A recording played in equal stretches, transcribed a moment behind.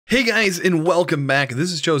Hey guys, and welcome back.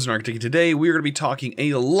 This is Chosen Architect. Today we are going to be talking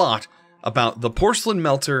a lot about the porcelain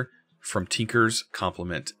melter from Tinker's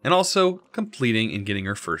Complement, and also completing and getting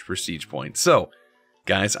our first prestige point. So,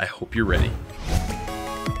 guys, I hope you're ready.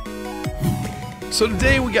 So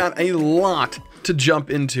today we got a lot to jump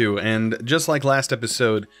into, and just like last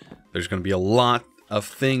episode, there's going to be a lot of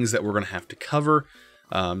things that we're going to have to cover.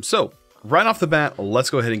 So, right off the bat, let's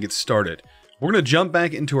go ahead and get started. We're going to jump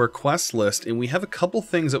back into our quest list, and we have a couple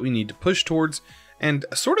things that we need to push towards and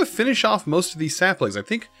sort of finish off most of these saplings. I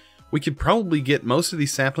think we could probably get most of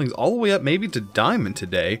these saplings all the way up maybe to diamond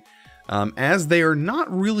today, as they are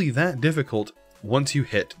not really that difficult once you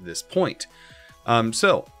hit this point.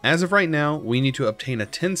 So, as of right now, we need to obtain a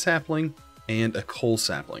tin sapling and a coal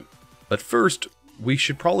sapling. But first, we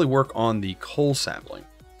should probably work on the coal sapling.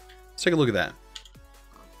 Let's take a look at that.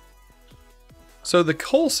 So the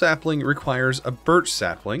coal sapling requires a birch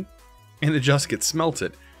sapling, and it just gets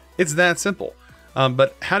smelted. It's that simple.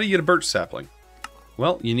 But how do you get a birch sapling?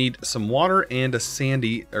 Well, you need some water and a sand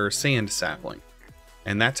sapling.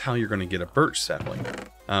 And that's how you're going to get a birch sapling.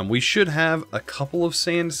 We should have a couple of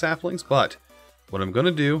sand saplings, but what I'm going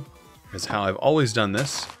to do is how I've always done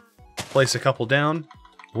this. Place a couple down.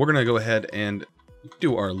 We're going to go ahead and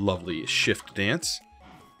do our lovely shift dance.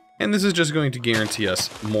 And this is just going to guarantee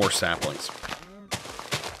us more saplings.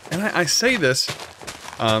 And I say this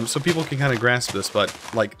so people can kind of grasp this, but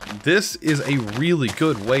like this is a really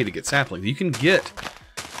good way to get saplings. You can get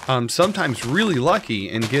sometimes really lucky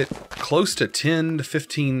and get close to 10 to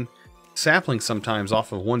 15 saplings sometimes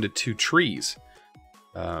off of 1 to 2 trees.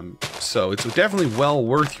 So it's definitely well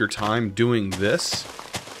worth your time doing this.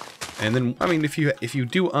 And then, I mean, if you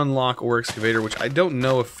do unlock Ore Excavator, which I don't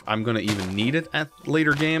know if I'm going to even need it at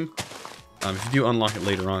later game, if you do unlock it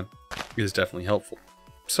later on, it is definitely helpful.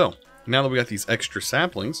 So, now that we got these extra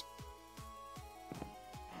saplings,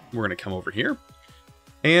 we're going to come over here.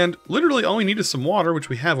 And literally all we need is some water, which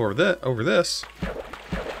we have over this.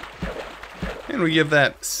 And we give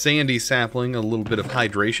that sandy sapling a little bit of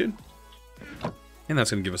hydration. And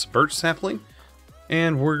that's going to give us a birch sapling.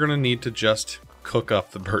 And we're going to need to just cook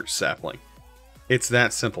up the birch sapling. It's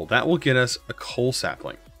that simple. That will get us a coal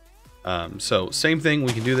sapling. So, same thing,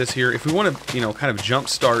 we can do this here. If we want to, kind of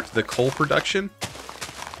jumpstart the coal production,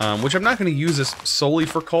 which I'm not going to use this solely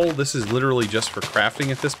for coal. This is literally just for crafting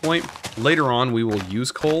at this point. Later on, we will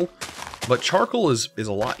use coal, but charcoal is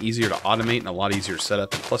a lot easier to automate and a lot easier to set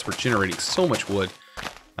up. And plus, we're generating so much wood.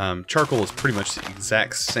 Charcoal is pretty much the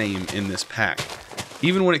exact same in this pack.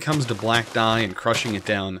 Even when it comes to black dye and crushing it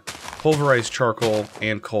down, pulverized charcoal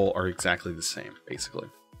and coal are exactly the same, basically.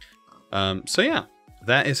 So yeah,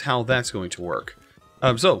 that is how that's going to work.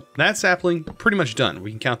 So that sapling, pretty much done. We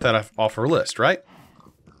can count that off our list, right?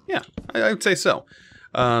 Yeah, I would say so.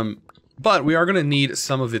 But we are going to need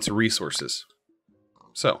some of its resources.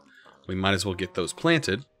 So, we might as well get those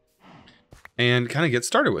planted and kind of get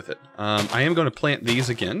started with it. I am going to plant these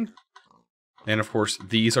again. And of course,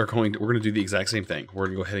 these are we're going to do the exact same thing. We're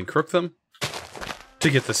going to go ahead and crook them to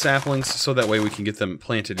get the saplings, so that way we can get them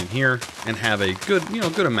planted in here and have a good,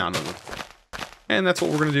 good amount of them. And that's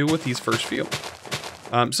what we're going to do with these first few.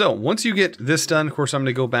 So, once you get this done, of course, I'm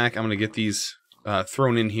going to go back. I'm going to get these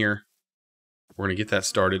thrown in here. We're going to get that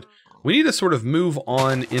started. We need to sort of move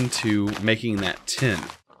on into making that tin.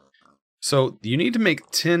 So you need to make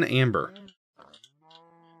tin amber.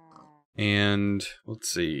 And let's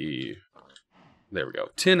see. There we go.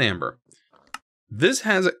 Tin amber. This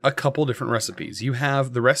has a couple different recipes. You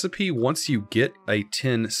have the recipe once you get a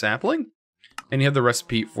tin sapling, and you have the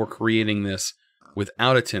recipe for creating this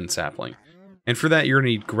without a tin sapling. And for that, you're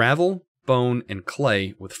going to need gravel, bone, and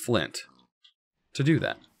clay with flint. To do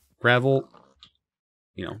that. Gravel,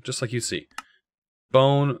 just like you see.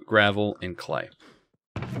 Bone, gravel, and clay.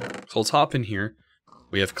 So let's hop in here.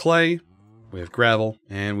 We have clay, we have gravel,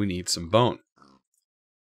 and we need some bone.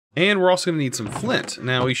 And we're also going to need some flint.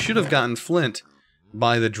 Now, we should have gotten flint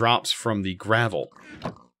by the drops from the gravel.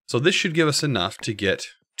 So this should give us enough to get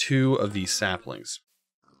 2 of these saplings.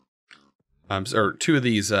 Or 2 of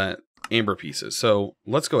these amber pieces. So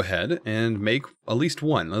let's go ahead and make at least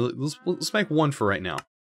 1. Let's make 1 for right now.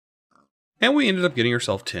 And we ended up getting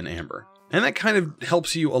ourselves 10 amber. And that kind of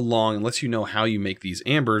helps you along and lets you know how you make these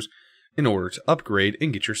ambers in order to upgrade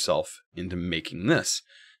and get yourself into making this.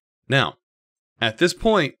 Now, at this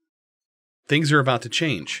point, things are about to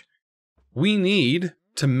change. We need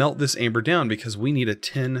to melt this amber down because we need a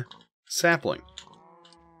tin sapling.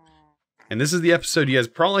 And this is the episode you guys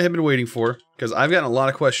probably have been waiting for, because I've gotten a lot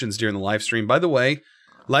of questions during the live stream. By the way,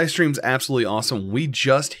 live stream's absolutely awesome. We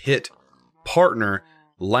just hit partner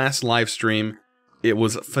last live stream. It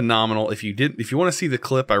was phenomenal. If you want to see the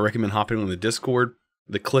clip, I recommend hopping on the Discord.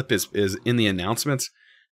 The clip is in the announcements.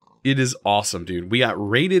 It is awesome, dude. We got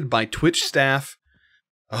raided by Twitch staff.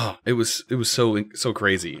 Oh, it was so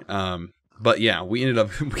crazy. But yeah, we ended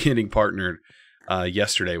up getting partnered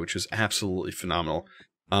yesterday, which was absolutely phenomenal.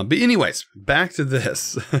 But anyways, back to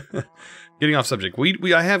this. Getting off subject.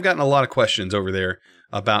 I have gotten a lot of questions over there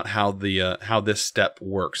about how this step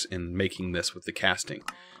works in making this with the casting,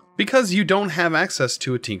 because you don't have access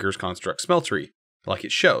to a Tinker's Construct Smeltery like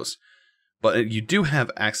it shows, but you do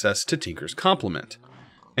have access to Tinker's Complement,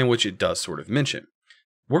 in which it does sort of mention.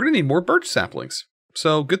 We're gonna need more birch saplings,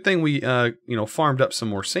 so good thing we farmed up some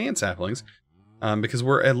more sand saplings, because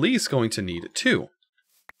we're at least going to need 2.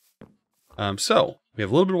 So we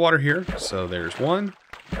have a little bit of water here, so there's 1,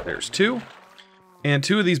 there's 2. And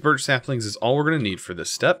 2 of these birch saplings is all we're going to need for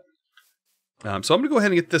this step. So I'm going to go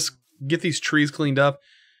ahead and get these trees cleaned up,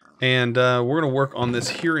 and we're going to work on this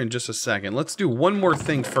here in just a second. Let's do one more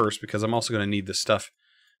thing first, because I'm also going to need this stuff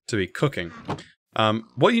to be cooking.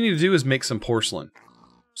 What you need to do is make some porcelain.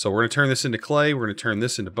 So we're going to turn this into clay. We're going to turn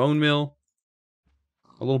this into bone meal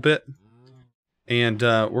a little bit, and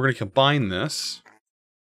we're going to combine this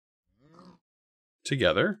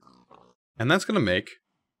together, and that's going to make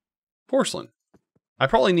porcelain. I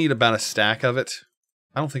probably need about a stack of it.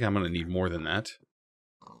 I don't think I'm going to need more than that.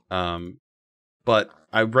 But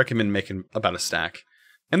I recommend making about a stack.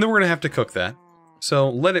 And then we're going to have to cook that. So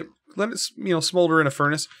let it smolder in a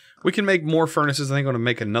furnace. We can make more furnaces. I think I'm going to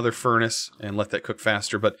make another furnace and let that cook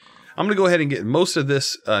faster. But I'm going to go ahead and get most of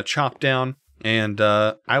this chopped down, and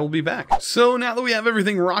I will be back. So now that we have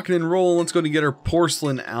everything rocking and rolling, let's go and get our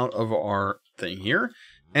porcelain out of our thing here.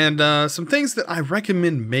 And some things that I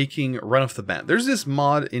recommend making right off the bat. There's this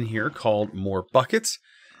mod in here called More Buckets,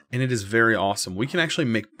 and it is very awesome. We can actually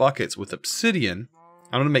make buckets with obsidian.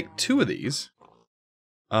 I'm going to make 2 of these.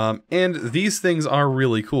 And these things are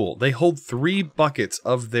really cool. They hold 3 buckets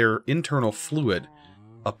of their internal fluid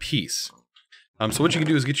apiece. So what you can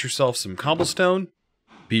do is get yourself some cobblestone,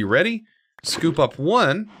 be ready, scoop up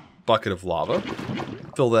 1 bucket of lava,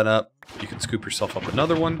 fill that up, you can scoop yourself up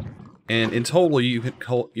another one. And in total, you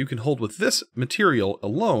can hold with this material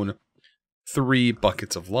alone 3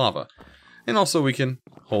 buckets of lava. And also we can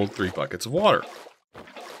hold 3 buckets of water.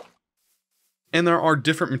 And there are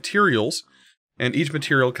different materials, and each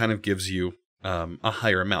material kind of gives you a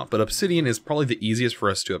higher amount. But obsidian is probably the easiest for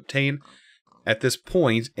us to obtain at this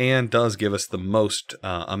point, and does give us the most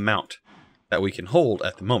amount that we can hold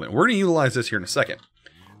at the moment. We're going to utilize this here in a second.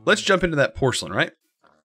 Let's jump into that porcelain, right?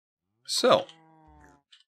 So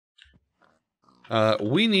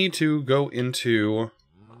we need to go into,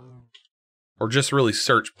 or just really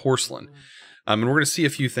search porcelain. And we're going to see a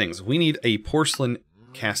few things. We need a porcelain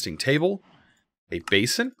casting table, a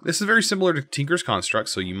basin. This is very similar to Tinker's Construct,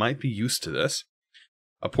 so you might be used to this.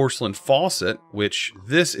 A porcelain faucet, which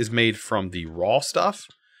this is made from the raw stuff.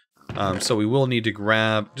 So we will need to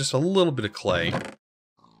grab just a little bit of clay,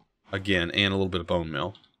 again, and a little bit of bone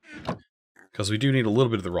meal, because we do need a little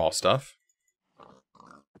bit of the raw stuff.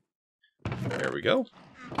 There we go.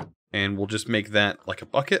 And we'll just make that like a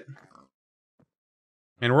bucket.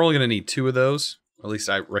 And we're only going to need 2 of those. At least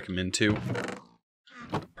I recommend 2.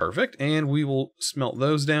 Perfect. And we will smelt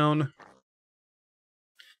those down.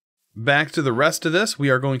 Back to the rest of this, we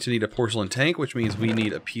are going to need a porcelain tank, which means we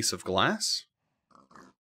need a piece of glass.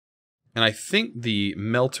 And I think the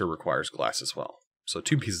melter requires glass as well. So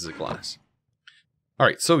 2 pieces of glass.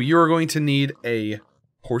 Alright, so you're going to need a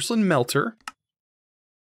porcelain melter.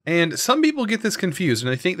 And some people get this confused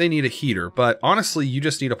and they think they need a heater, but honestly, you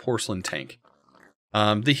just need a porcelain tank.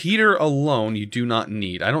 The heater alone, you do not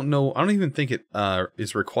need. I don't even think it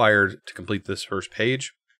is required to complete this first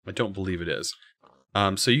page. I don't believe it is.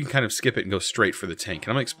 So you can kind of skip it and go straight for the tank. And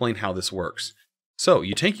I'm going to explain how this works. So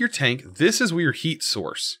you take your tank. This is your heat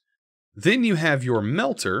source. Then you have your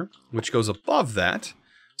melter, which goes above that.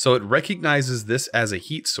 So it recognizes this as a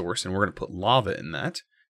heat source, and we're going to put lava in that.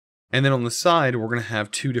 And then on the side, we're going to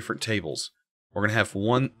have 2 different tables. We're going to have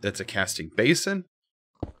one that's a casting basin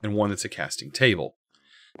and one that's a casting table.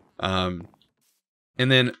 And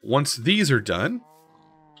then once these are done,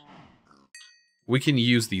 we can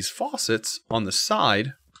use these faucets on the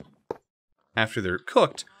side after they're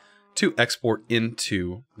cooked to export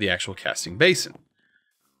into the actual casting basin.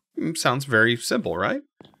 Sounds very simple, right?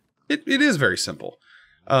 It is very simple.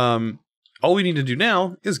 All we need to do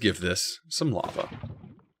now is give this some lava.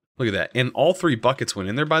 Look at that. And all 3 buckets went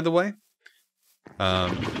in there, by the way.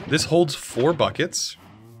 This holds 4 buckets.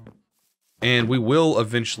 And we will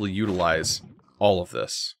eventually utilize all of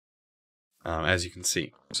this, as you can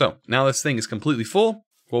see. So, now this thing is completely full.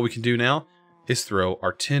 What we can do now is throw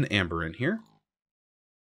our 10 amber in here.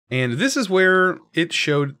 And this is where it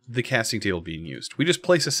showed the casting table being used. We just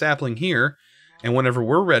place a sapling here, and whenever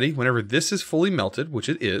we're ready, whenever this is fully melted, which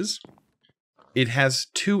it is, it has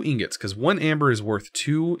 2 ingots, because 1 amber is worth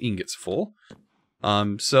 2 ingots full.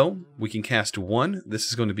 So we can cast 1. This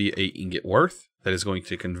is going to be a ingot worth. That is going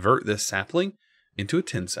to convert this sapling into a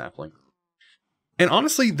 10 sapling. And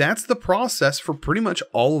honestly, that's the process for pretty much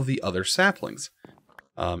all of the other saplings.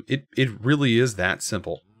 It really is that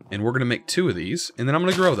simple. And we're going to make 2 of these, and then I'm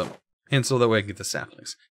going to grow them. And so that way I can get the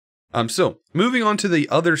saplings. So, moving on to the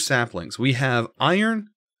other saplings. We have iron,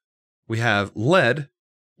 we have lead,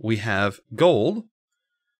 we have gold,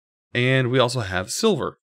 and we also have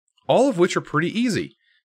silver. All of which are pretty easy.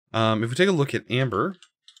 If we take a look at amber,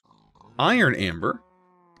 iron amber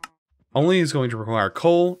only is going to require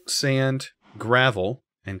coal, sand, gravel,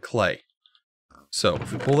 and clay. So,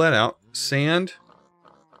 if we pull that out, sand,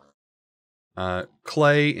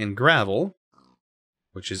 clay, and gravel,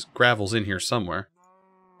 which is gravel's in here somewhere.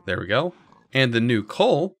 There we go. And the new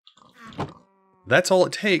coal, that's all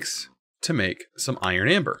it takes to make some iron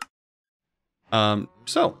amber.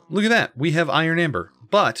 So, look at that. We have iron amber,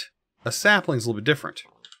 but a sapling's a little bit different.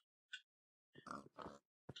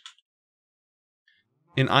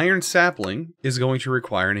 An iron sapling is going to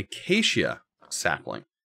require an acacia sapling.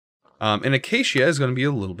 An acacia is going to be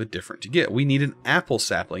a little bit different to get. We need an apple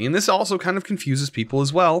sapling, and this also kind of confuses people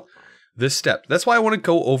as well, this step. That's why I want to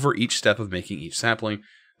go over each step of making each sapling.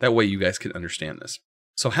 That way you guys can understand this.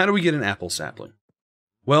 So how do we get an apple sapling?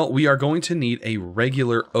 Well, we are going to need a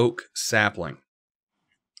regular oak sapling.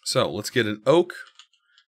 So let's get an oak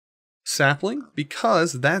sapling,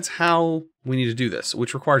 because that's how we need to do this,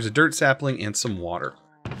 which requires a dirt sapling and some water.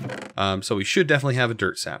 So we should definitely have a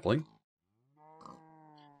dirt sapling.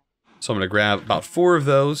 So I'm going to grab about 4 of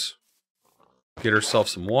those, get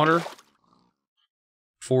ourselves some water,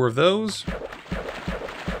 4 of those,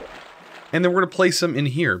 and then we're going to place them in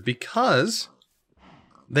here, because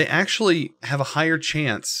they actually have a higher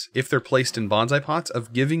chance, if they're placed in bonsai pots,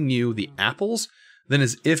 of giving you the apples than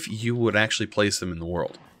as if you would actually place them in the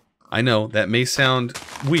world. I know, that may sound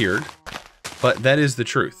weird, but that is the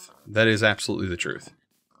truth. That is absolutely the truth.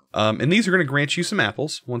 And these are going to grant you some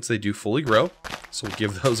apples once they do fully grow. So we'll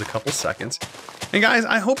give those a couple seconds. And guys,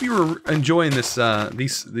 I hope you were enjoying this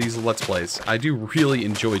these Let's Plays. I do really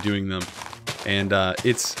enjoy doing them. And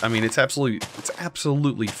it's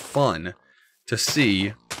absolutely fun to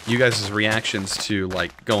see you guys' reactions to,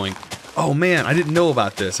 like, going, oh man, I didn't know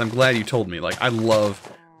about this. I'm glad you told me. Like, I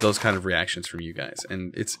love those kind of reactions from you guys.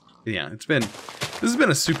 And this has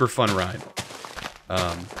been a super fun ride.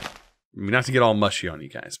 Not to get all mushy on you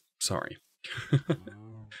guys. Sorry.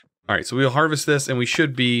 Alright, so we'll harvest this, and we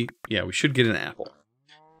should get an apple.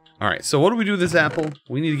 Alright, so what do we do with this apple?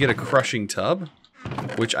 We need to get a crushing tub,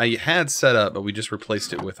 which I had set up, but we just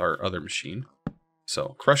replaced it with our other machine.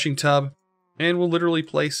 So, crushing tub, and we'll literally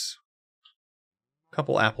place a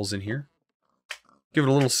couple apples in here. Give it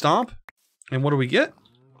a little stomp, and what do we get?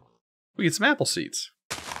 We get some apple seeds.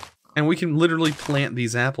 And we can literally plant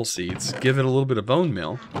these apple seeds, give it a little bit of bone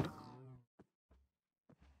meal,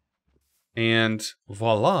 and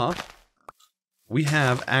voila, we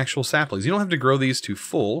have actual saplings. You don't have to grow these to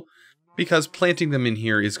full, because planting them in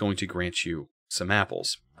here is going to grant you some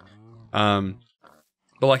apples. But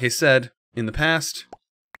like I said in the past,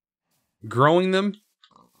 growing them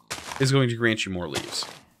is going to grant you more leaves.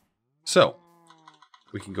 So,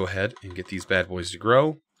 we can go ahead and get these bad boys to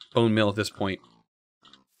grow. Bone meal at this point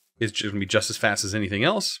is going to be just as fast as anything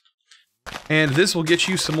else. And this will get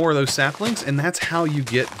you some more of those saplings, and that's how you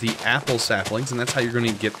get the apple saplings, and that's how you're going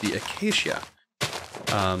to get the acacia.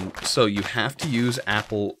 So you have to use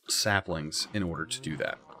apple saplings in order to do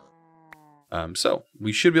that. So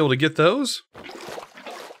we should be able to get those.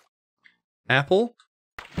 Apple.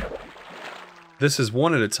 This is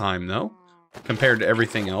 1 at a time, though, compared to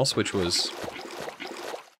everything else, which was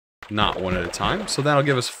not 1 at a time. So that'll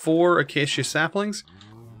give us 4 acacia saplings.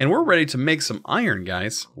 And we're ready to make some iron,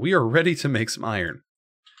 guys. We are ready to make some iron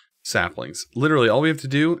saplings. Literally, all we have to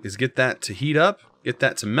do is get that to heat up, get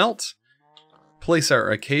that to melt, place our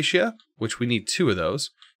acacia, which we need 2 of those.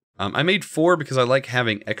 I made 4 because I like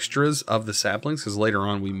having extras of the saplings, because later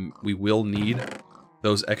on we will need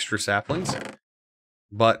those extra saplings.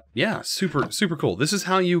 But yeah, super cool. This is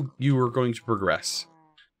how you are going to progress.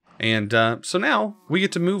 And so now we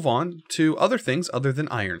get to move on to other things other than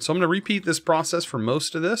iron. So I'm going to repeat this process for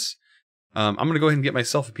most of this. I'm going to go ahead and get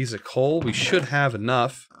myself a piece of coal. We should have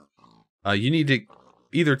enough. You need to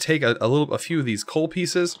either take a few of these coal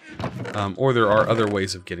pieces, or there are other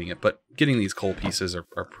ways of getting it. But getting these coal pieces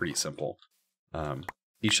are pretty simple.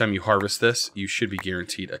 Each time you harvest this, you should be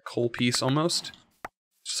guaranteed a coal piece almost.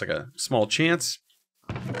 Just like a small chance.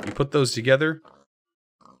 You put those together,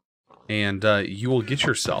 and you will get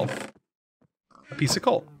yourself a piece of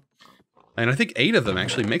coal. And I think 8 of them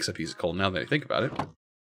actually makes a piece of coal, now that I think about it.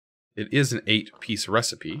 It is an 8-piece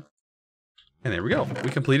recipe. And there we go. We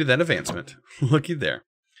completed that advancement. Looky there.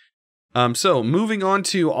 So, moving on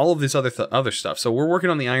to all of this other stuff. So, we're working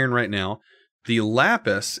on the iron right now. The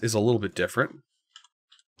lapis is a little bit different.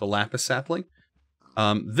 The lapis sapling.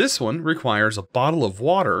 This one requires a bottle of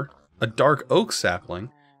water, a dark oak sapling,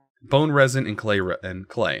 bone resin, and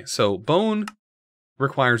clay. So, bone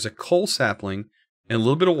requires a coal sapling, and a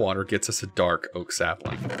little bit of water gets us a dark oak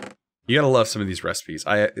sapling. You gotta love some of these recipes.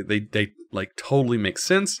 They like totally make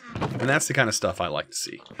sense, and that's the kind of stuff I like to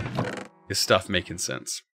see. Is stuff making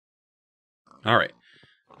sense. All right.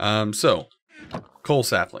 So coal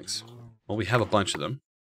saplings. Well, we have a bunch of them.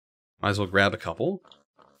 Might as well grab a couple.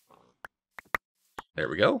 There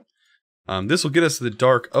we go. This will get us the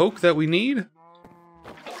dark oak that we need.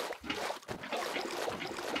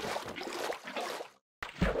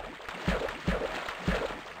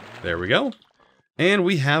 There we go. And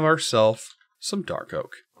we have ourselves some dark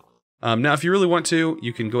oak. Now, if you really want to,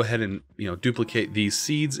 you can go ahead and duplicate these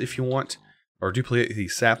seeds if you want, or duplicate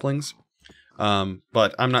these saplings.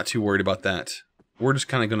 But I'm not too worried about that. We're just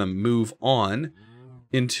kind of going to move on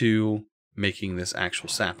into making this actual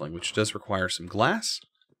sapling, which does require some glass.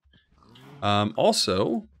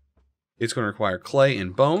 Also, it's going to require clay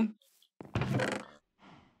and bone.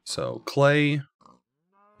 So clay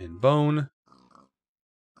and bone.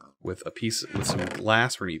 With some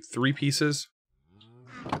glass, we need 3 pieces.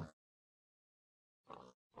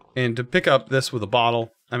 And to pick up this with a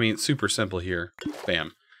bottle, I mean, it's super simple here.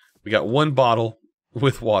 Bam. We got 1 bottle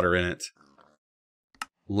with water in it.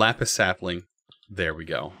 Lapis sapling. There we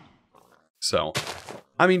go. So,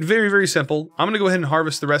 I mean, very, very simple. I'm going to go ahead and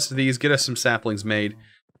harvest the rest of these, get us some saplings made.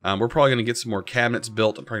 We're probably going to get some more cabinets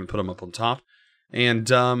built. I'm probably going to put them up on top.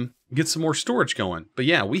 And get some more storage going. But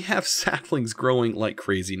yeah, we have saplings growing like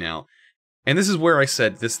crazy now. And this is where I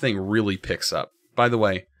said this thing really picks up. By the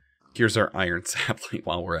way, here's our iron sapling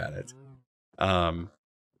while we're at it.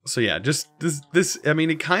 So yeah, just this, I mean,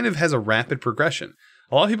 it kind of has a rapid progression.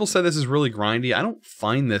 A lot of people said this is really grindy. I don't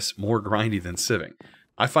find this more grindy than sieving.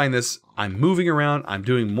 I find this, I'm moving around, I'm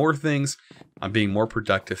doing more things, I'm being more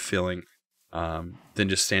productive feeling than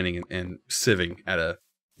just standing and sieving at a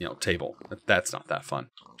table. That's not that fun.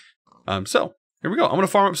 So here we go. I'm going to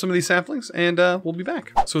farm up some of these saplings and we'll be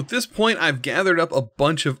back. So at this point, I've gathered up a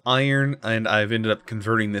bunch of iron and I've ended up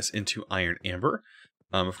converting this into iron amber.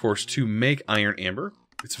 Of course, to make iron amber,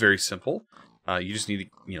 it's very simple. You just need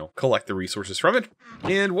to, collect the resources from it.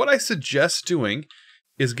 And what I suggest doing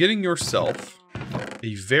is getting yourself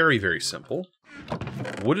a very, very simple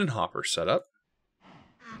wooden hopper setup.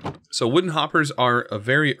 So wooden hoppers are a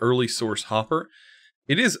very early source hopper.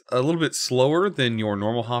 It is a little bit slower than your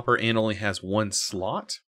normal hopper and only has 1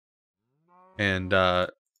 slot. And, but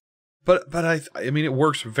I mean, it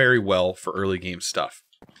works very well for early game stuff.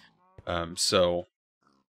 So,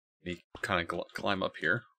 let me kind of climb up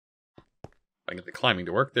here. If I get the climbing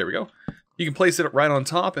to work, there we go. You can place it right on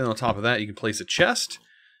top, and on top of that, you can place a chest.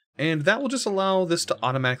 And that will just allow this to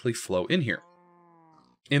automatically flow in here.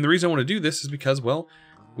 And the reason I want to do this is because, well,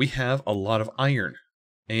 we have a lot of iron.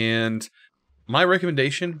 And my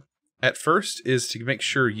recommendation at first is to make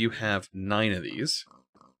sure you have 9 of these,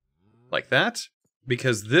 like that,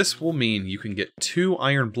 because this will mean you can get 2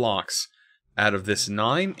 iron blocks out of this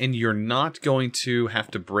 9, and you're not going to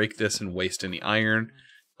have to break this and waste any iron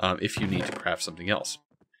if you need to craft something else.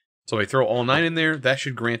 So if I throw all 9 in there, that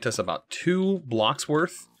should grant us about 2 blocks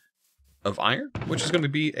worth of iron, which is going to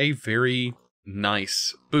be a very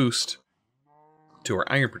nice boost to our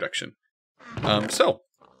iron production. So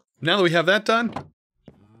now that we have that done,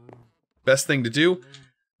 best thing to do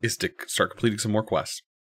is to start completing some more quests.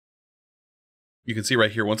 You can see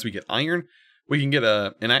right here, once we get iron, we can get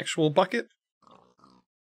an actual bucket.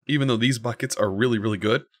 Even though these buckets are really, really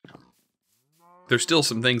good, there's still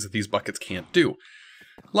some things that these buckets can't do.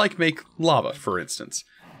 Like make lava, for instance.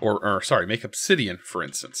 Or sorry, make obsidian, for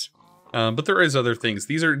instance. But there is other things.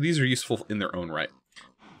 These are useful in their own right.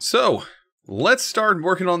 So, let's start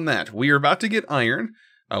working on that. We are about to get iron.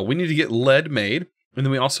 We need to get lead made, and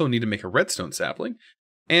then we also need to make a redstone sapling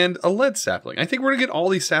and a lead sapling. I think we're going to get all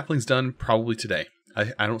these saplings done probably today.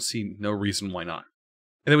 I don't see no reason why not.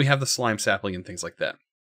 And then we have the slime sapling and things like that.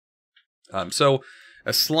 So,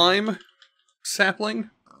 a slime sapling.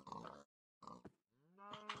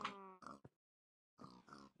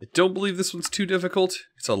 I don't believe this one's too difficult.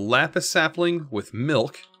 It's a lapis sapling with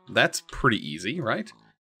milk. That's pretty easy, right?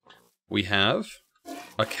 we have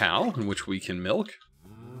a cow in which we can milk.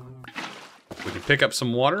 We can pick up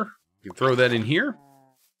some water. We can throw that in here.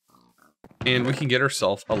 And we can get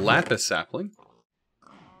ourselves a lapis sapling.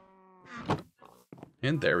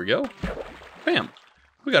 And there we go. Bam.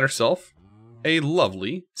 We got ourselves a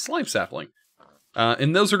lovely slime sapling.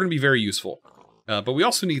 And those are going to be very useful. But we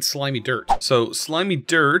also need slimy dirt. So slimy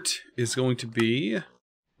dirt is going to be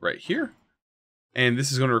right here. And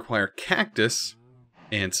this is going to require cactus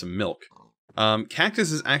and some milk.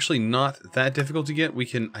 Cactus is actually not that difficult to get. We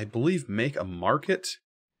can, I believe, make a market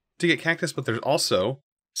to get cactus, but there's also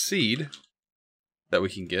seed that we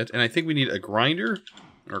can get. And I think we need a grinder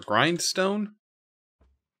or grindstone.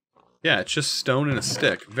 Yeah, it's just stone and a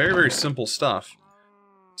stick. Very, very simple stuff.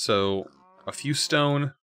 So a few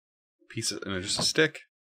stone, pieces, and just a stick.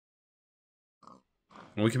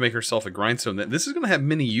 And we can make ourselves a grindstone. This is going to have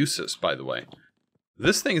many uses, by the way.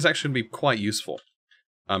 This thing is actually going to be quite useful.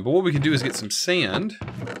 But what we can do is get some sand.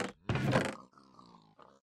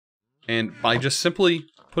 And by just simply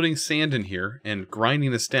putting sand in here and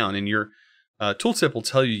grinding this down, and your tooltip will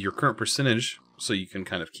tell you your current percentage, so you can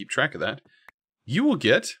kind of keep track of that, you will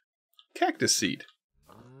get cactus seed.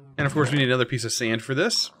 And of course we need another piece of sand for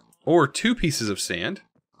this, or 2 pieces of sand,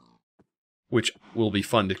 which will be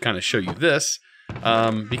fun to kind of show you this,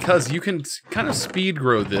 because you can kind of speed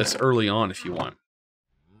grow this early on if you want.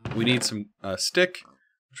 We need some stick,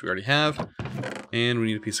 which we already have, and we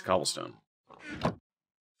need a piece of cobblestone.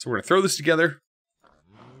 So we're going to throw this together.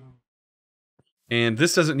 And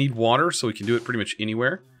this doesn't need water, so we can do it pretty much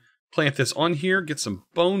anywhere. Plant this on here, get some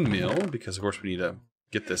bone meal, because of course we need to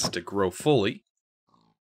get this to grow fully.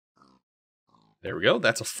 There we go,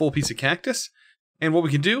 that's a full piece of cactus. And what we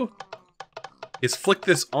can do is flick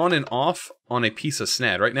this on and off on a piece of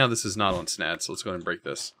snad. Right now this is not on snad, so let's go ahead and break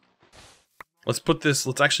this.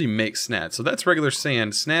 Let's actually make snad. So that's regular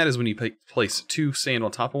sand. Snad is when you place 2 sand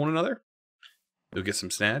on top of one another. You'll get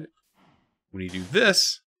some snad. When you do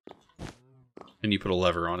this, and you put a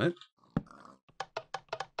lever on it,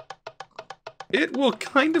 it will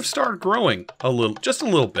kind of start growing a little, just a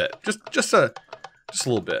little bit, just a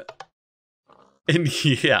little bit. And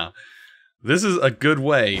yeah, this is a good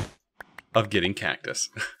way of getting cactus.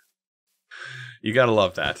 You gotta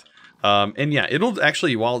love that. And yeah, it'll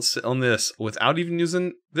actually, while it's on this, without even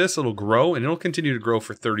using this, it'll grow, and it'll continue to grow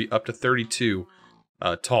for up to 32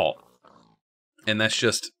 tall. And that's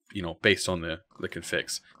just, you know, based on the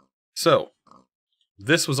configs. So,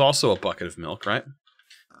 this was also a bucket of milk, right?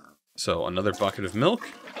 So, another bucket of milk.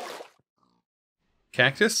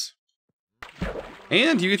 Cactus.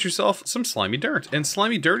 And you get yourself some slimy dirt. And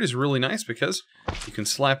slimy dirt is really nice because you can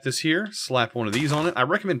slap this here, slap one of these on it. I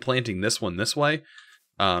recommend planting this one this way.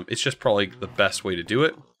 It's just probably the best way to do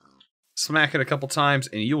it. Smack it a couple times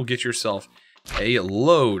and you will get yourself a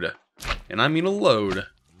load, and I mean a load,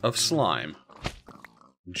 of slime.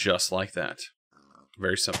 Just like that.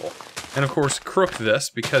 Very simple. And of course, crook this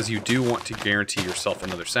because you do want to guarantee yourself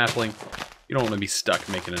another sapling. You don't want to be stuck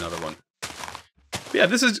making another one. But yeah,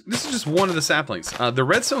 this is just one of the saplings. The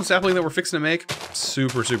redstone sapling that we're fixing to make,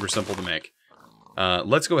 super simple to make.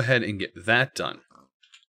 Let's go ahead and get that done.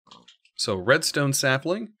 So redstone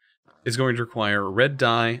sapling is going to require red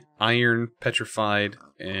dye, iron, petrified,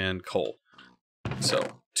 and coal.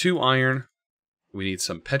 So 2 iron. We need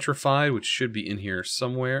some petrified, which should be in here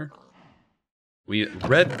somewhere. We need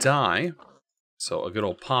red dye, so a good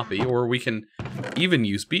old poppy, or we can even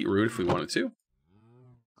use beetroot if we wanted to.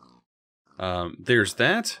 There's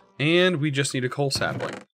that, and we just need a coal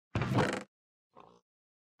sapling.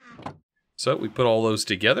 So we put all those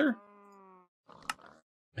together,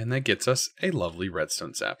 and that gets us a lovely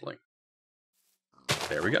redstone sapling.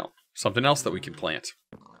 There we go. Something else that we can plant.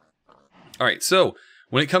 Alright, so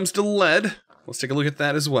when it comes to lead, let's take a look at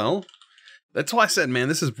that as well. That's why I said, man,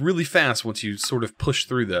 this is really fast once you sort of push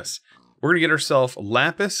through this. We're going to get ourselves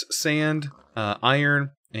lapis, sand, iron,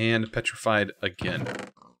 and petrified again.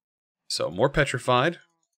 So more petrified,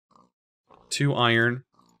 2 iron,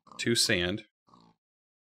 2 sand,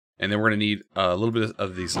 and then we're going to need a little bit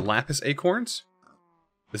of these lapis acorns.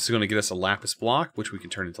 This is going to get us a lapis block, which we can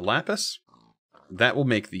turn into lapis. That will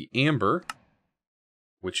make the amber,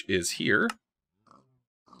 which is here.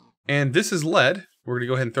 And this is lead. We're going to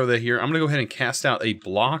go ahead and throw that here. I'm going to go ahead and cast out a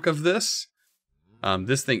block of this.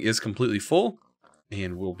 This thing is completely full,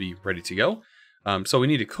 and we'll be ready to go. So we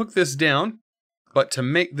need to cook this down, but to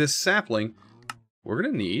make this sapling, we're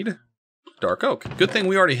going to need dark oak. Good thing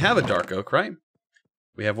we already have a dark oak, right?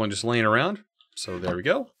 We have one just laying around, so there we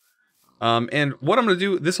go. And what I'm going to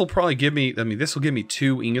do, this will probably give me, this will give me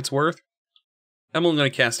 2 ingots worth. I'm only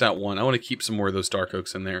going to cast out 1. I want to keep some more of those dark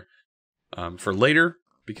oaks in there for later.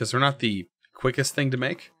 because they're not the quickest thing to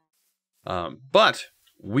make. But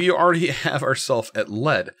we already have ourselves at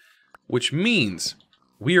lead, which means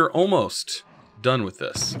we are almost done with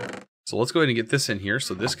this. So let's go ahead and get this in here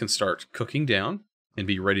so this can start cooking down and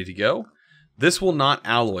be ready to go. This will not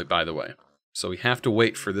alloy, by the way. So we have to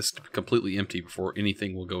wait for this to be completely empty before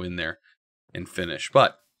anything will go in there and finish.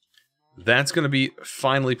 But that's going to be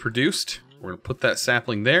finally produced. We're going to put that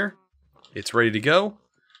sapling there. It's ready to go.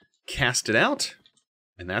 Cast it out.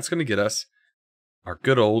 And that's going to get us our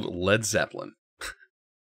good old Led Zeppelin.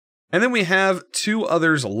 And then we have 2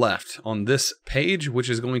 others left on this page, which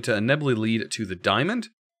is going to inevitably lead to the diamond.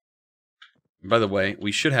 By the way,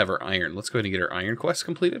 we should have our iron. Let's go ahead and get our iron quest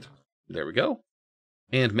completed. There we go.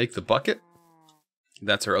 And make the bucket.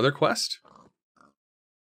 That's our other quest.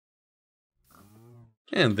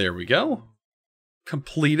 And there we go.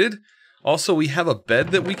 Completed. Also, we have a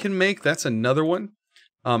bed that we can make. That's another one.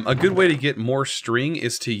 A good way to get more string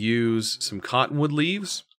is to use some cottonwood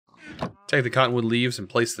leaves. Take the cottonwood leaves and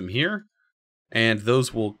place them here. And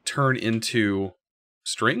those will turn into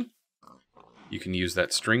string. You can use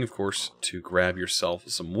that string, of course, to grab yourself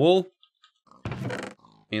some wool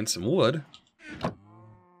and some wood.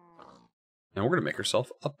 And we're going to make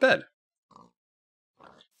ourselves a bed.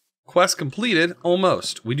 Quest completed,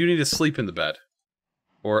 almost. We do need to sleep in the bed.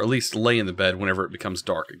 Or at least lay in the bed whenever it becomes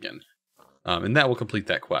dark again. And that will complete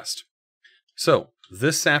that quest. So,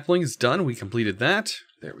 this sapling is done. We completed that.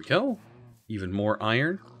 There we go. Even more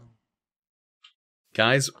iron.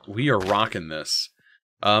 Guys, we are rocking this.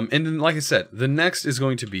 And then, like I said, the next is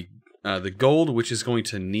going to be the gold, which is going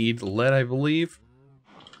to need lead, I believe.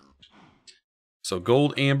 So,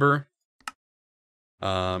 gold, amber.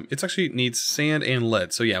 It actually needs sand and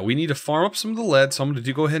lead. So, yeah, we need to farm up some of the lead. So, I'm going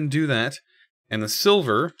to go ahead and do that. And the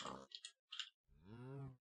silver,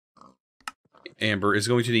 amber, is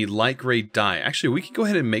going to need light gray dye. Actually, we can go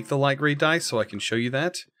ahead and make the light gray dye so I can show you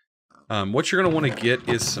that. What you're going to want to get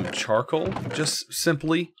is some charcoal. Just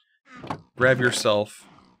simply grab yourself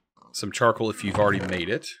some charcoal if you've already made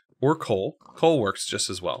it. Or coal. Coal works just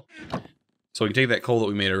as well. So we can take that coal that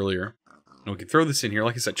we made earlier. And we can throw this in here.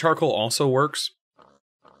 Like I said, charcoal also works.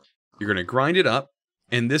 You're going to grind it up.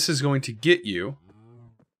 And this is going to get you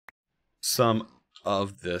some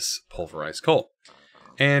of this pulverized coal.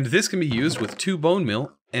 And this can be used with 2 bone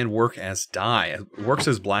meal and work as dye. It works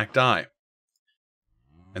as black dye.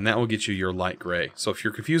 And that will get you your light gray. So if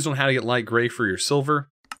you're confused on how to get light gray for your silver,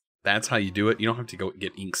 that's how you do it. You don't have to go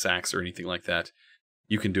get ink sacks or anything like that.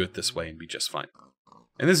 You can do it this way and be just fine.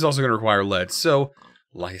 And this is also going to require lead. So,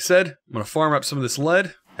 like I said, I'm going to farm up some of this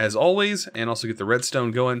lead, as always, and also get the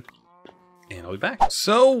redstone going. And I'll be back.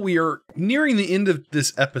 So, we are nearing the end of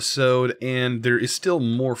this episode, and there is still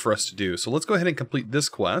more for us to do. So, let's go ahead and complete this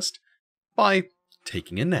quest by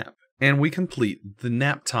taking a nap. And we complete the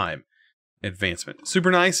nap time advancement.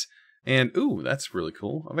 Super nice. And, ooh, that's really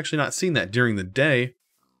cool. I've actually not seen that during the day.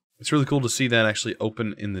 It's really cool to see that actually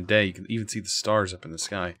open in the day. You can even see the stars up in the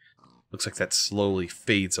sky. Looks like that slowly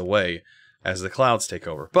fades away as the clouds take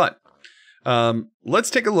over. But, let's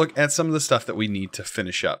take a look at some of the stuff that we need to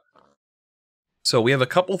finish up. So we have a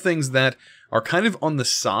couple things that are kind of on the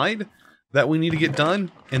side that we need to get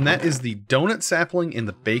done, and that is the donut sapling and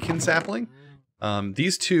the bacon sapling.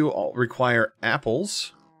 These two all require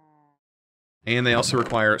apples, and they also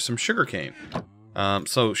require some sugarcane.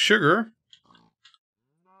 So sugarcane,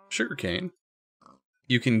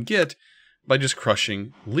 you can get by just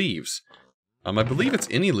crushing leaves. I believe it's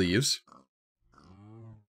any leaves.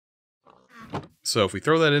 So if we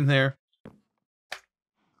throw that in there,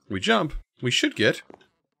 we jump, we should get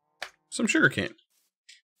some sugarcane.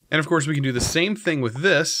 And of course we can do the same thing with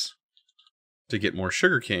this to get more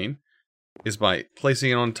sugarcane, is by placing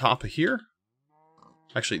it on top of here.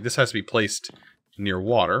 Actually, this has to be placed near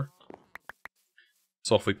water.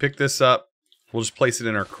 So if we pick this up, we'll just place it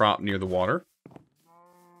in our crop near the water.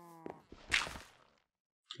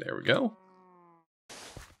 There we go.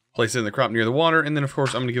 Place it in the crop near the water, and then of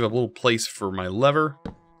course I'm going to give a little place for my lever.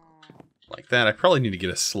 Like that. I probably need to get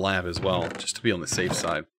a slab as well, just to be on the safe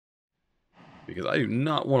side. Because I do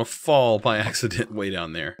not want to fall by accident way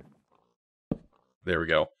down there. There we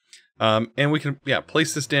go. And we can, yeah,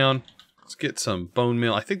 place this down. Let's get some bone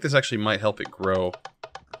meal. I think this actually might help it grow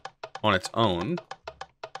on its own.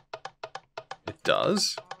 It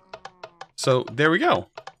does. So, there we go.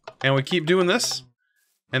 And we keep doing this.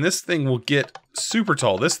 And this thing will get super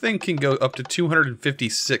tall. This thing can go up to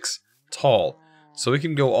 256 tall. So it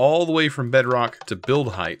can go all the way from bedrock to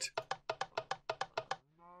build height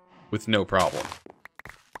with no problem.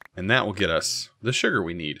 And that will get us the sugar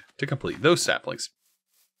we need to complete those saplings.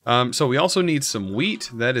 So we also need some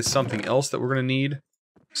wheat. That is something else that we're going to need.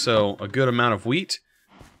 So a good amount of wheat.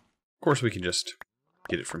 Of course, we can just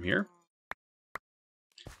get it from here.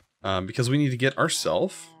 Because we need to get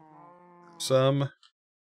ourselves some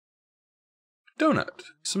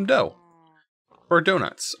some dough. Or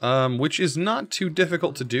donuts, which is not too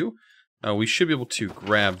difficult to do. We should be able to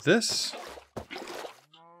grab this.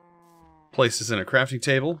 Place this in a crafting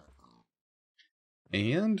table.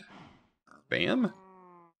 And bam.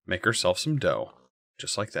 Make ourselves some dough.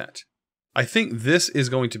 Just like that. I think this is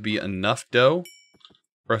going to be enough dough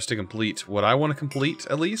for us to complete what I want to complete,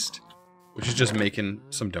 at least. Which is just making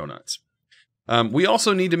some donuts. We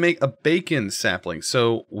also need to make a bacon sapling.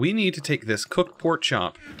 So we need to take this cooked pork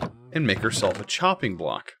chop and make ourselves a chopping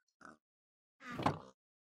block.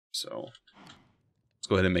 So let's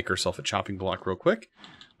go ahead and make ourselves a chopping block real quick.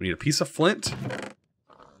 We need a piece of flint.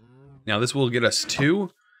 Now this will get us 2.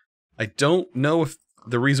 I don't know if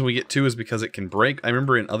the reason we get 2 is because it can break. I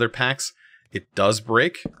remember in other packs it does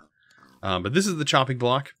break. But this is the chopping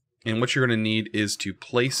block. And what you're going to need is to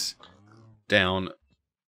place down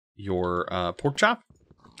your pork chop.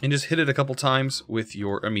 And just hit it a couple times with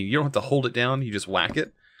your... I mean, you don't have to hold it down. You just whack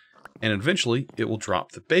it. And eventually it will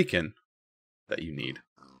drop the bacon that you need.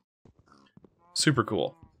 Super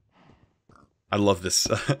cool. I love this.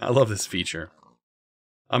 I love this feature.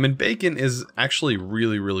 And bacon is actually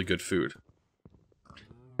really, really good food.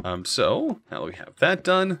 So now that we have that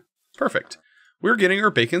done, perfect. We're getting our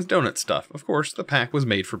bacon's donut stuff. Of course, the pack was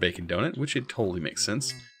made for bacon donut, which it totally makes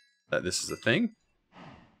sense that this is a thing.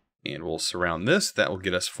 And we'll surround this. That will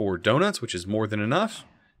get us 4 donuts, which is more than enough.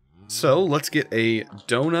 So let's get a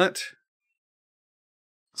donut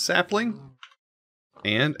sapling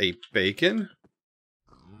and a bacon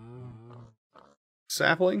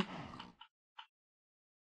sapling.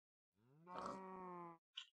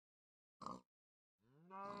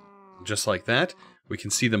 Just like that. We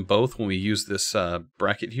can see them both when we use this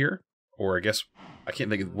bracket here. Or I guess, I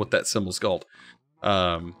can't think of what that symbol's called.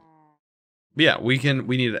 But yeah, we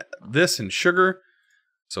need this and sugar.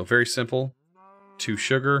 So very simple. 2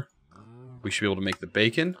 sugar. We should be able to make the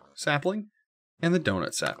bacon sapling and the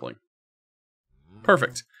donut sapling.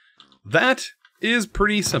 Perfect. That is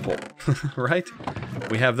pretty simple, right?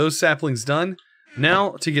 We have those saplings done.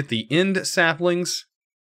 Now to get the end saplings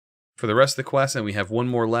for the rest of the quest, and we have 1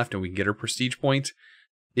 more left and we can get our prestige point,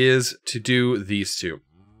 is to do these 2.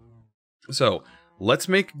 So let's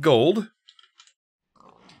make gold.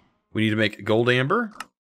 We need to make gold amber.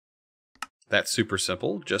 That's super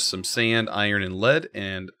simple. Just some sand, iron, and lead.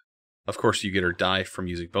 And of course you get our dye from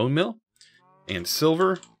using bone meal. And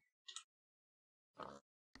silver.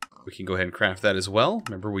 We can go ahead and craft that as well.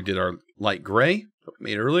 Remember we did our light gray that we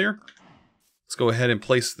made earlier. Let's go ahead and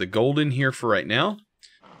place the gold in here for right now.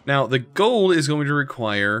 Now the gold is going to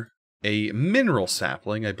require a mineral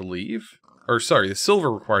sapling, I believe. Or sorry, the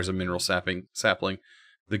silver requires a mineral sapling.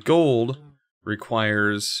 The gold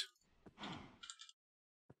requires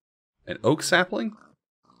an oak sapling,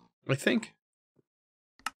 I think.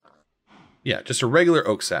 Yeah, just a regular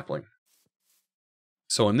oak sapling.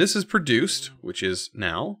 So when this is produced, which is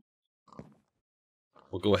now,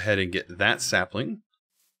 we'll go ahead and get that sapling.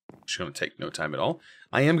 It's going to take no time at all.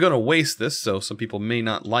 I am going to waste this, so some people may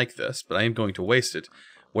not like this, but I am going to waste it.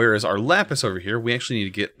 Whereas our lapis over here, we actually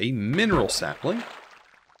need to get a mineral sapling,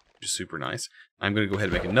 which is super nice. I'm going to go ahead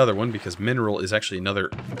and make another one because mineral is actually another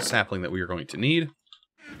sapling that we are going to need.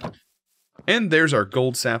 And there's our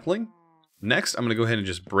gold sapling. Next, I'm going to go ahead and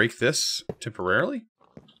just break this temporarily.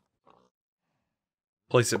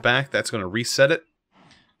 Place it back. That's going to reset it.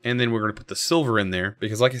 And then we're going to put the silver in there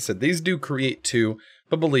because, like I said, these do create 2,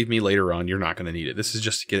 but believe me, later on, you're not going to need it. This is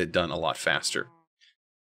just to get it done a lot faster.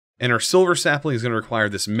 And our silver sapling is going to require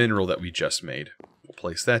this mineral that we just made. We'll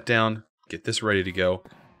place that down, get this ready to go.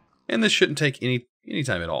 And this shouldn't take any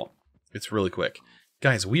time at all. It's really quick.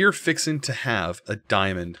 Guys, we are fixing to have a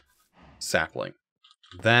diamond sapling.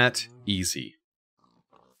 That easy.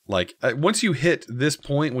 Like, once you hit this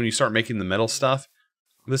point, when you start making the metal stuff,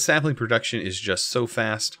 the sapling production is just so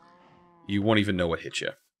fast, you won't even know what hit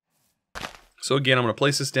you. So again, I'm going to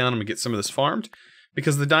place this down. I'm going to get some of this farmed,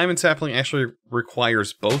 because the diamond sapling actually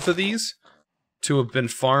requires both of these to have been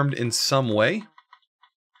farmed in some way.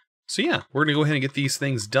 So yeah, we're going to go ahead and get these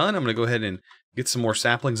things done. I'm going to go ahead and get some more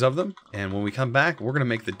saplings of them. And when we come back, we're going to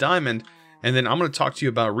make the diamond. And then I'm going to talk to you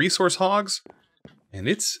about resource hogs. And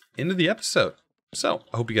it's into the episode. So,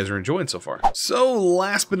 I hope you guys are enjoying so far. So,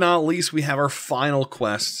 last but not least, we have our final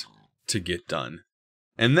quest to get done.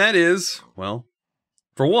 And that is, well,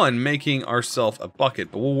 for one, making ourselves a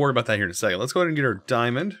bucket. But we'll worry about that here in a second. Let's go ahead and get our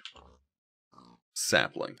diamond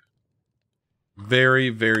sapling. Very,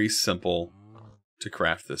 very simple to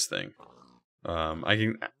craft this thing. I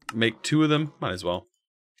can make 2 of them, might as well.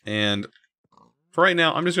 And for right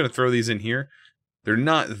now, I'm just going to throw these in here. They're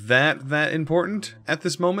not that important at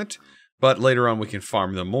this moment, but later on we can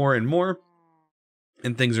farm them more and more,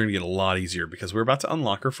 and things are going to get a lot easier because we're about to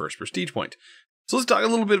unlock our first prestige point. So let's talk a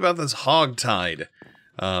little bit about this hog tide,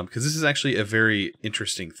 because this is actually a very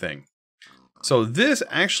interesting thing. So this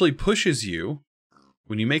actually pushes you,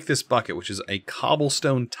 when you make this bucket, which is a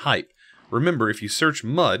cobblestone type. Remember, if you search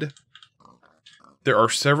mud, there are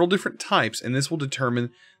several different types, and this will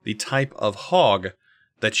determine the type of hog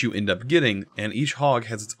that you end up getting, and each hog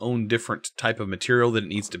has its own different type of material that it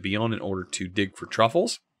needs to be on in order to dig for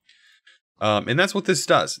truffles. And that's what this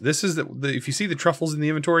does. This is if you see the truffles in the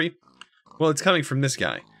inventory, well, it's coming from this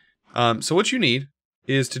guy. So what you need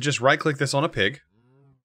is to just right-click this on a pig,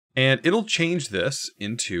 and it'll change this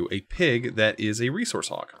into a pig that is a resource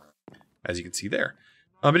hog, as you can see there.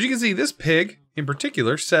 But you can see this pig, in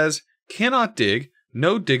particular, says, cannot dig,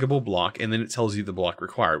 no diggable block, and then it tells you the block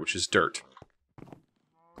required, which is dirt.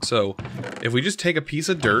 So, if we just take a piece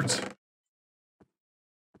of dirt,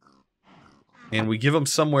 and we give him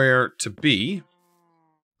somewhere to be,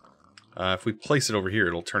 if we place it over here,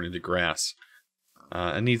 it'll turn into grass.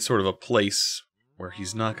 I need sort of a place where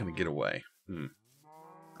he's not going to get away. I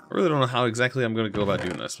really don't know how exactly I'm going to go about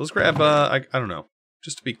doing this. Let's grab, I don't know,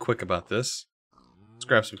 just to be quick about this, let's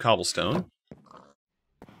grab some cobblestone.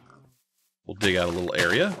 We'll dig out a little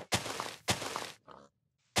area.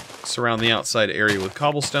 Surround the outside area with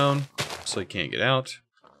cobblestone so he can't get out.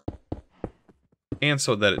 And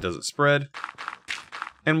so that it doesn't spread.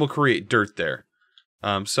 And we'll create dirt there.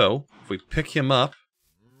 So, if we pick him up,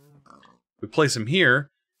 we place him here,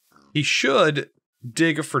 he should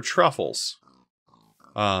dig for truffles.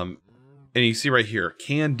 And you see right here,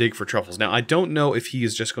 can dig for truffles. Now, I don't know if he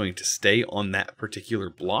is just going to stay on that particular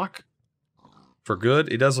block for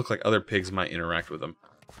good. It does look like other pigs might interact with him.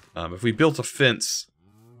 If we built a fence,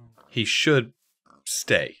 he should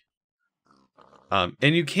stay.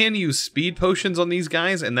 And you can use speed potions on these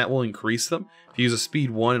guys, and that will increase them. If you use a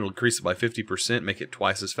speed 1, it'll increase it by 50%, make it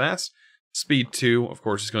twice as fast. Speed 2, of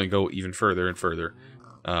course, is going to go even further and further.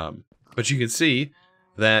 But you can see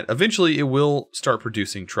that eventually it will start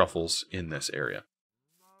producing truffles in this area.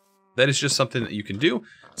 That is just something that you can do.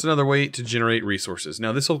 It's another way to generate resources.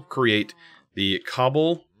 Now, this will create the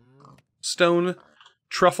cobblestone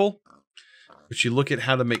truffle. If you look at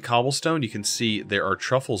how to make cobblestone, you can see there are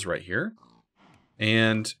truffles right here.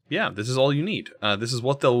 And yeah, this is all you need. This is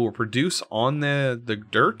what they'll produce on the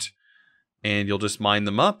dirt, and you'll just mine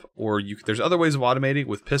them up. Or there's other ways of automating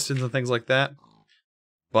with pistons and things like that.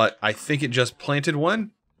 But I think it just planted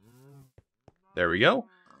one. There we go.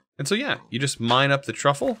 And so yeah, you just mine up the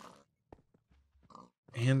truffle,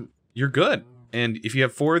 and you're good. And if you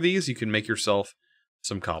have 4 of these, you can make yourself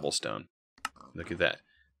some cobblestone. Look at that.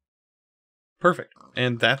 Perfect.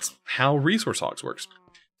 And that's how Resource Hogs works.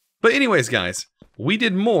 But anyways, guys, we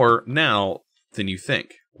did more now than you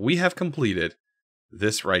think. We have completed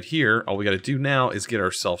this right here. All we got to do now is get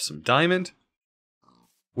ourselves some diamond,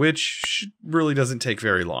 which really doesn't take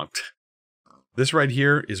very long. This right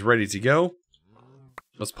here is ready to go.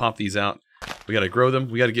 Let's pop these out. We got to grow them.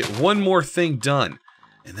 We got to get one more thing done,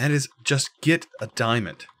 and that is just get a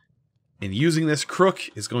diamond. And using this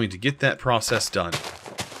crook is going to get that process done.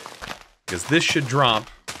 Because this should drop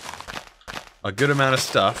a good amount of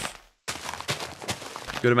stuff,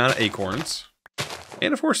 good amount of acorns,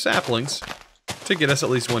 and of course saplings to get us at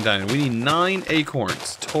least 1 diamond. We need 9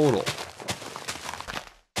 acorns total.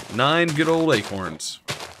 9 good old acorns.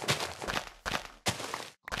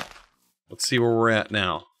 Let's see where we're at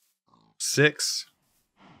now. 6.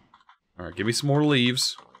 Alright, give me some more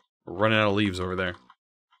leaves. We're running out of leaves over there.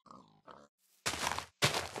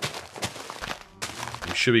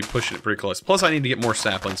 We should be pushing it pretty close. Plus, I need to get more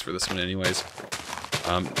saplings for this one anyways.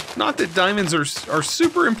 Not that diamonds are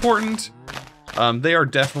super important. They are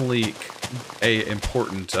definitely a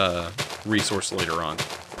important resource later on.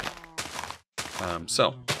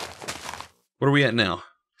 So, what are we at now?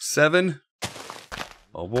 7?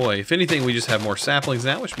 Oh boy, if anything, we just have more saplings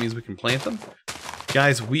now, which means we can plant them.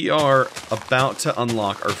 Guys, we are about to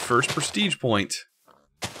unlock our first prestige point,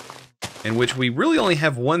 in which we really only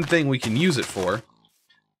have one thing we can use it for,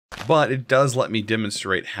 but it does let me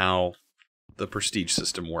demonstrate how the prestige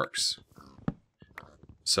system works.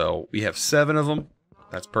 So, we have 7 of them.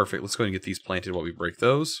 That's perfect. Let's go ahead and get these planted while we break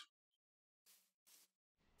those.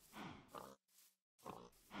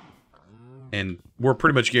 And we're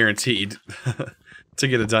pretty much guaranteed to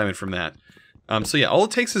get a diamond from that. So yeah, all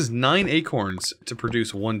it takes is 9 acorns to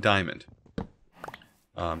produce 1 diamond.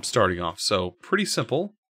 Starting off. So, pretty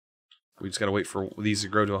simple. We just gotta wait for these to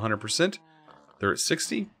grow to 100%. They're at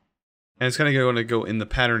 60. And it's kind of going to go in the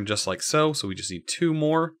pattern just like so. So we just need 2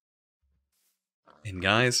 more. And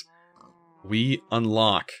guys, we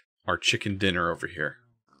unlock our chicken dinner over here.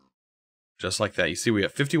 Just like that. You see we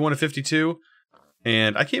have 51 to 52.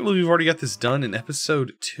 And I can't believe we've already got this done in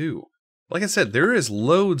episode 2. Like I said, there is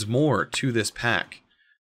loads more to this pack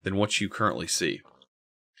than what you currently see.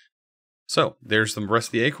 So, there's the rest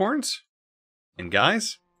of the acorns. And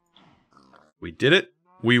guys, we did it.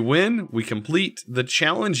 We win. We complete the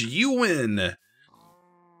challenge. You win!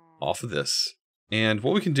 Off of this. And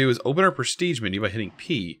what we can do is open our prestige menu by hitting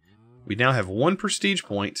P. We now have 1 prestige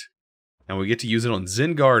point, and we get to use it on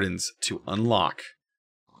Zen Gardens to unlock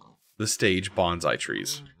the stage bonsai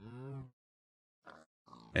trees.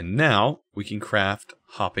 And now we can craft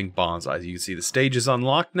hopping bonsais. You can see the stage is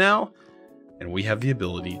unlocked now, and we have the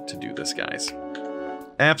ability to do this, guys.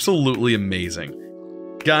 Absolutely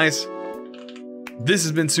amazing. Guys, this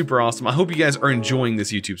has been super awesome. I hope you guys are enjoying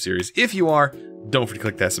this YouTube series. If you are, don't forget to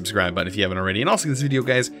click that subscribe button if you haven't already. And also give this video,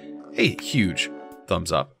 guys, a huge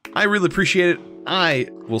thumbs up. I really appreciate it. I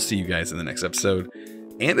will see you guys in the next episode.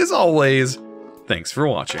 And as always, thanks for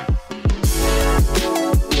watching.